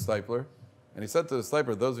into the stipler, and he said to the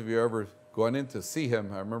stipler, those of you who ever gone in to see him,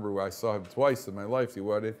 I remember I saw him twice in my life. He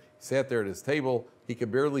went in, he sat there at his table. He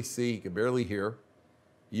could barely see, he could barely hear.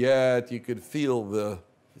 Yet you could feel the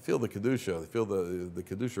kedusha, feel the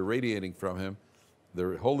kedusha radiating from him,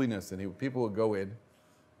 the holiness, and people would go in.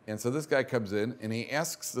 And so this guy comes in and he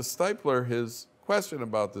asks the stipler his question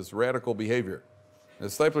about this radical behavior. And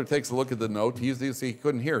the stipler takes a look at the note. He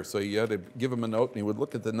couldn't hear, so you had to give him a note, and he would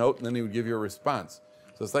look at the note, and then he would give you a response.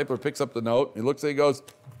 So the stipler picks up the note, he looks at it, he goes,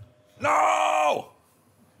 no!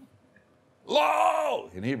 Lo!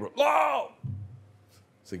 In Hebrew, lo!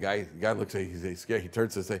 So the guy looks at it, he's scared. He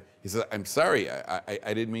turns to say, he says, I'm sorry,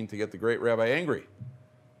 I didn't mean to get the great rabbi angry.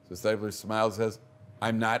 So the stipler smiles and says,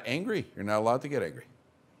 I'm not angry. You're not allowed to get angry.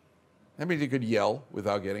 That means you could yell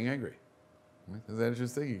without getting angry. Isn't that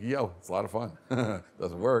interesting? You can yell. It's a lot of fun.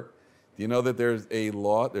 Doesn't work. Do you know that there's a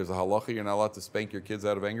law, there's a halacha, you're not allowed to spank your kids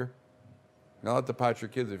out of anger? You're not allowed to pot your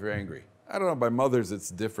kids if you're angry. I don't know, by mothers it's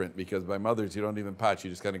different, because by mothers you don't even pot, you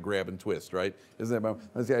just kind of grab and twist, right? Isn't it?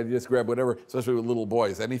 You just grab whatever, especially with little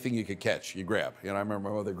boys, anything you could catch, you grab. You know, I remember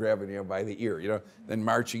my mother grabbing you by the ear, you know, then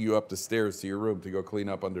marching you up the stairs to your room to go clean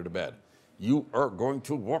up under the bed. You are going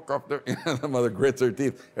to walk up there. The mother grits her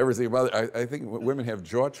teeth. Ever see a mother? I think women have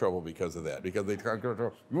jaw trouble because of that, because they can't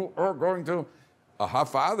go, you are going to. A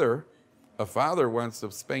father wants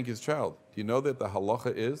to spank his child. Do you know that the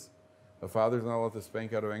halacha is a father's not allowed to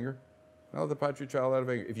spank out of anger? Not allowed to pat your child out of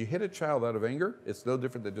anger. If you hit a child out of anger, it's no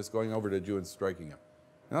different than just going over to a Jew and striking him.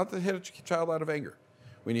 You're not allowed to hit a child out of anger.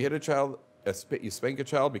 When you hit a child, you spank a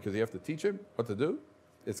child because you have to teach him what to do.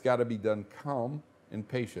 It's got to be done calm and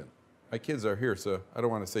patient. My kids are here, so I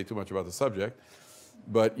don't want to say too much about the subject,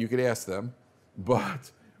 but you could ask them.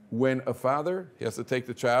 But when a father, he has to take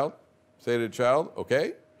the child, say to the child,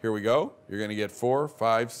 okay, here we go. You're going to get 4,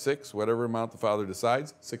 5, 6, whatever amount the father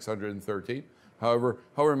decides, 613.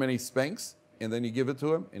 However many spanks, and then you give it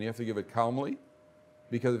to him, and you have to give it calmly,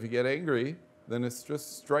 because if you get angry, then it's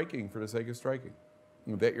just striking for the sake of striking.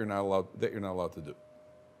 That you're not allowed to do.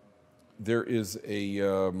 There is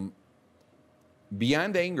a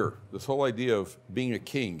beyond anger, this whole idea of being a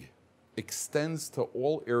king extends to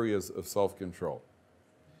all areas of self-control.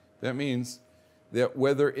 That means that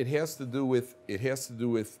whether it has to do with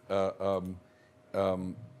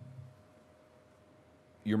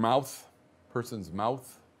your mouth, person's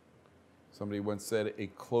mouth. Somebody once said, a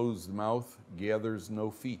closed mouth gathers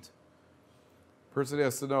no feet. Person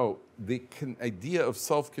has to know the idea of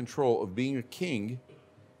self-control, of being a king,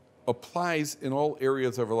 applies in all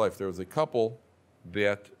areas of our life. There was a couple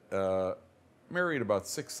that married about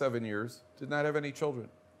 6, 7 years, did not have any children.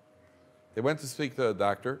 They went to speak to a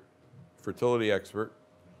doctor, fertility expert.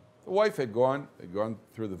 The wife had gone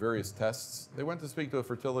through the various tests. They went to speak to a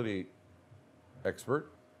fertility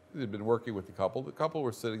expert. They'd been working with the couple. The couple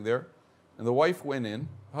were sitting there, and the wife went in.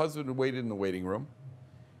 The husband waited in the waiting room,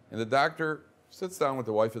 and the doctor sits down with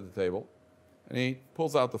the wife at the table, and he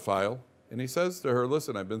pulls out the file, and he says to her,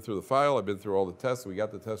 listen, I've been through the file, I've been through all the tests, we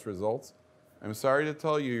got the test results. I'm sorry to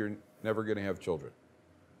tell you, you're never going to have children.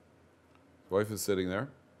 His wife is sitting there.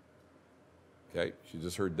 Okay, she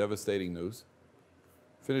just heard devastating news.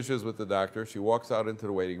 Finishes with the doctor. She walks out into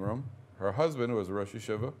the waiting room. Her husband, who was a Rosh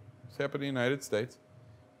Yeshiva, this happened in the United States,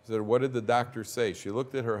 he said, what did the doctor say? She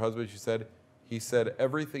looked at her husband. She said, he said,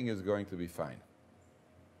 everything is going to be fine.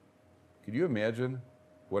 Could you imagine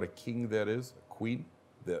what a king that is, a queen?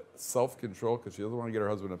 The self-control, because she doesn't want to get her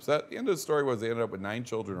husband upset. The end of the story was they ended up with 9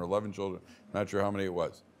 children or 11 children. Not sure how many it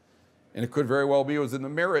was. And it could very well be it was in the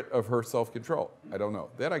merit of her self-control. I don't know.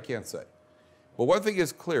 That I can't say. But one thing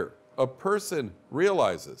is clear. A person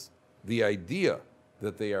realizes the idea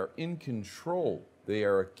that they are in control, they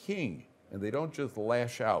are a king, and they don't just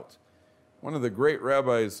lash out. One of the great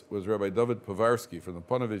rabbis was Rabbi David Povarsky from the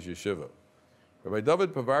Ponevezh Yeshiva. Rabbi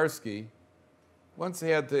David Povarsky, once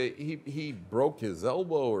he broke his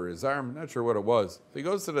elbow or his arm, I'm not sure what it was. So he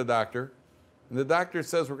goes to the doctor, and the doctor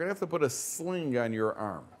says, we're going to have to put a sling on your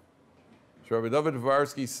arm. So Rabbi David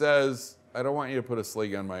Povarsky says, I don't want you to put a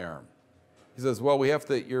sling on my arm. He says, well,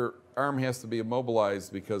 your arm has to be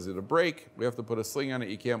immobilized because of the break. We have to put a sling on it.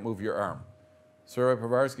 You can't move your arm. So Rabbi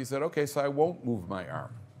Povarsky said, okay, so I won't move my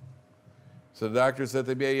arm. So the doctor said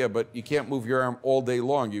to me, yeah, but you can't move your arm all day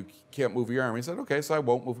long. You can't move your arm. He said, okay, so I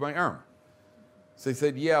won't move my arm. So he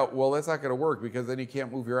said, yeah, well, that's not going to work because then you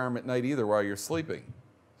can't move your arm at night either while you're sleeping.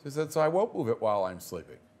 So he said, so I won't move it while I'm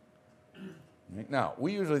sleeping. Now,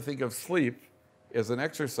 we usually think of sleep as an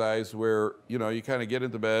exercise where, you kind of get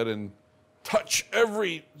into bed and touch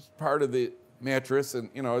every part of the mattress, and,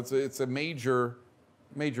 it's a major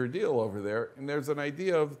deal over there. And there's an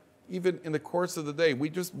idea of, even in the course of the day, we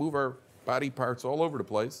just move our body parts all over the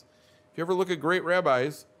place. If you ever look at great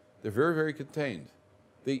rabbis, they're very, very contained.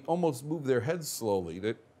 They almost move their heads slowly.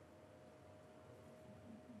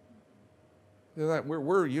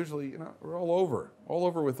 We're usually, we're all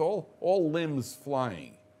over with all limbs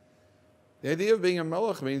flying. The idea of being a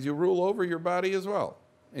melech means you rule over your body as well.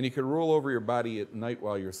 And you can rule over your body at night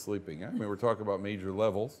while you're sleeping. I mean, we're talking about major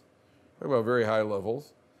levels, talking about very high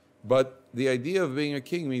levels. But the idea of being a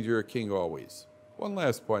king means you're a king always. One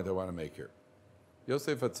last point I want to make here.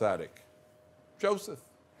 Yosef HaTzadik. Joseph,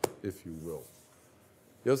 if you will.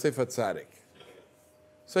 Yosef HaTzadik.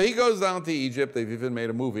 So he goes down to Egypt. They've even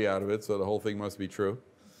made a movie out of it, so the whole thing must be true.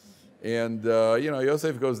 And,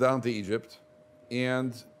 Yosef goes down to Egypt,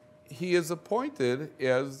 and he is appointed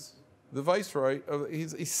as the viceroy.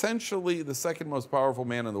 He's essentially the second most powerful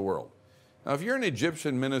man in the world. Now, if you're an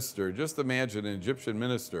Egyptian minister, just imagine an Egyptian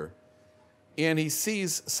minister, and he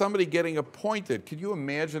sees somebody getting appointed. Could you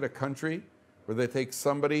imagine a country where they take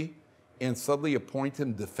somebody and suddenly appoint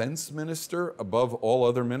him defense minister above all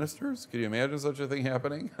other ministers? Can you imagine such a thing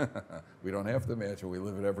happening? We don't have to imagine. We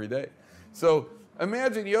live it every day. So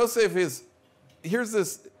imagine Yosef here's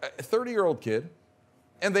this 30-year-old kid,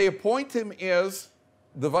 and they appoint him as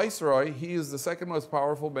the viceroy. He is the second most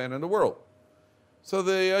powerful man in the world. So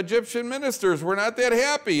the Egyptian ministers were not that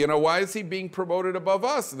happy. Why is he being promoted above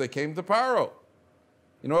us? They came to Paro.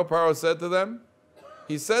 You know what Paro said to them?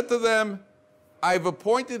 He said to them, I've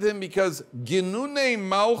appointed him because Ginune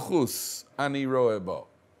Malchus ani roebo.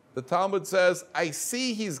 The Talmud says, I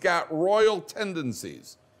see he's got royal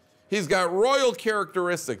tendencies. He's got royal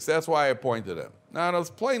characteristics. That's why I appointed him. Now, on a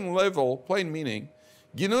plain level, plain meaning,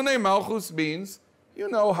 Ginune Malchus means you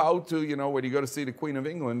know how to, when you go to see the Queen of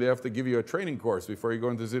England, they have to give you a training course before you go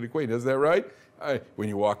in to see the Queen. Is that right? When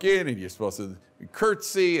you walk in and you're supposed to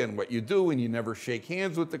curtsy and what you do, and you never shake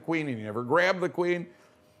hands with the Queen and you never grab the Queen,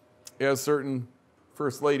 as certain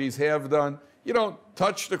first ladies have done. You don't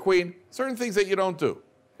touch the Queen. Certain things that you don't do.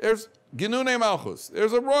 There's Ginune Malchus.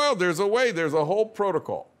 There's a royal, there's a way, there's a whole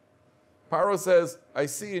protocol. Paro says, I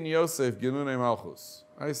see in Yosef Ginune Malchus.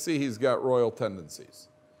 I see he's got royal tendencies.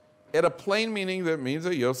 At a plain meaning, that means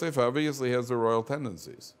that Yosef obviously has the royal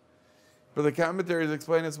tendencies. But the commentaries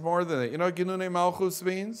explain it's more than that. You know what Ginune Malchus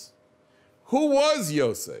means? Who was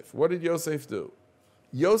Yosef? What did Yosef do?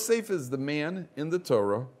 Yosef is the man in the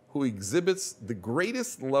Torah who exhibits the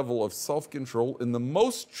greatest level of self-control in the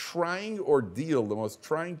most trying ordeal, the most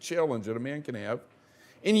trying challenge that a man can have,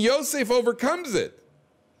 and Yosef overcomes it.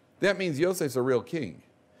 That means Yosef's a real king.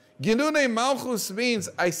 Ginune Malchus means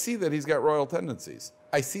I see that he's got royal tendencies.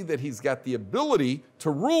 I see that he's got the ability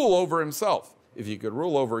to rule over himself. If you could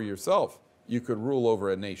rule over yourself, you could rule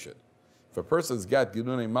over a nation. If a person's got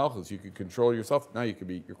Ginune Malchus, you could control yourself, now you're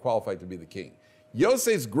qualified to be the king.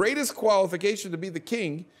 Yosef's greatest qualification to be the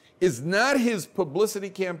king is not his publicity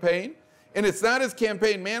campaign, and it's not his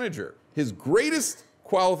campaign manager. His greatest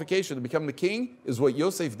qualification to become the king is what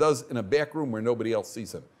Yosef does in a back room where nobody else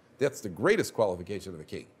sees him. That's the greatest qualification of the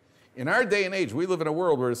king. In our day and age, we live in a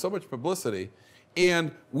world where there's so much publicity,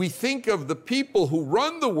 and we think of the people who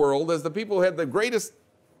run the world as the people who had the greatest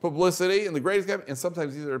publicity and the greatest, and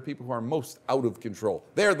sometimes these are the people who are most out of control.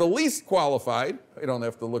 They are the least qualified. You don't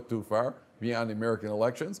have to look too far beyond the American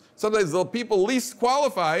elections. Sometimes the people least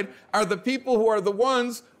qualified are the people who are the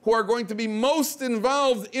ones who are going to be most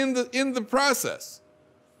involved in the process.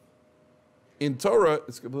 In Torah,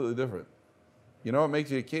 it's completely different. You know what makes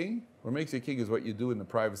you a king? What makes you a king is what you do in the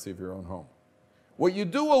privacy of your own home. What you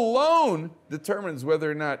do alone determines whether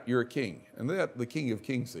or not you're a king. And that the king of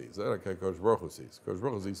kings sees. That's what Kosh Baruch Hu sees. Kosh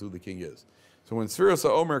Baruch Hu sees who the king is. So when Sfiras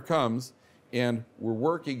Omer comes, and we're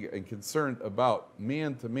working and concerned about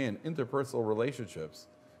man-to-man interpersonal relationships,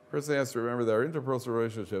 the person has to remember that our interpersonal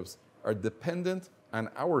relationships are dependent on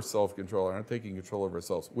our self-control and our taking control of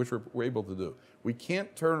ourselves, which we're able to do. We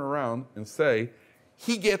can't turn around and say,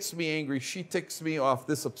 he gets me angry, she ticks me off,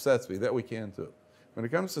 this upsets me. That we can't do. When it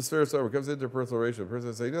comes to Sfiras Omer, when it comes to interpersonal relationships, the person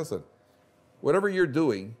has to say, listen, whatever you're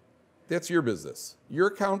doing, that's your business. You're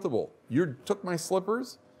accountable. You took my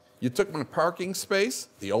slippers, you took my parking space,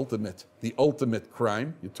 the ultimate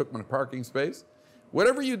crime. You took my parking space.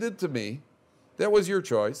 Whatever you did to me, that was your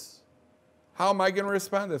choice. How am I going to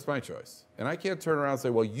respond? That's my choice. And I can't turn around and say,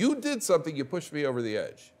 well, you did something, you pushed me over the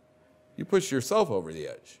edge. You pushed yourself over the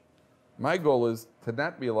edge. My goal is to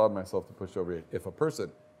not be allowed myself to push over the edge. If a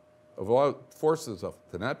person forces himself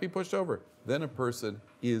to not be pushed over, then a person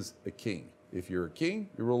is a king. If you're a king,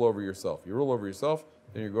 you rule over yourself. You rule over yourself,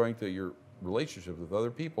 then you're going to your relationships with other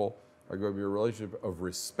people are going to be a relationship of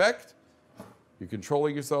respect. You're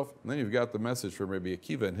controlling yourself, and then you've got the message from Rabbi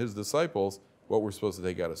Akiva and his disciples, what we're supposed to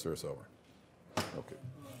take out of Sfiras Omer. Okay.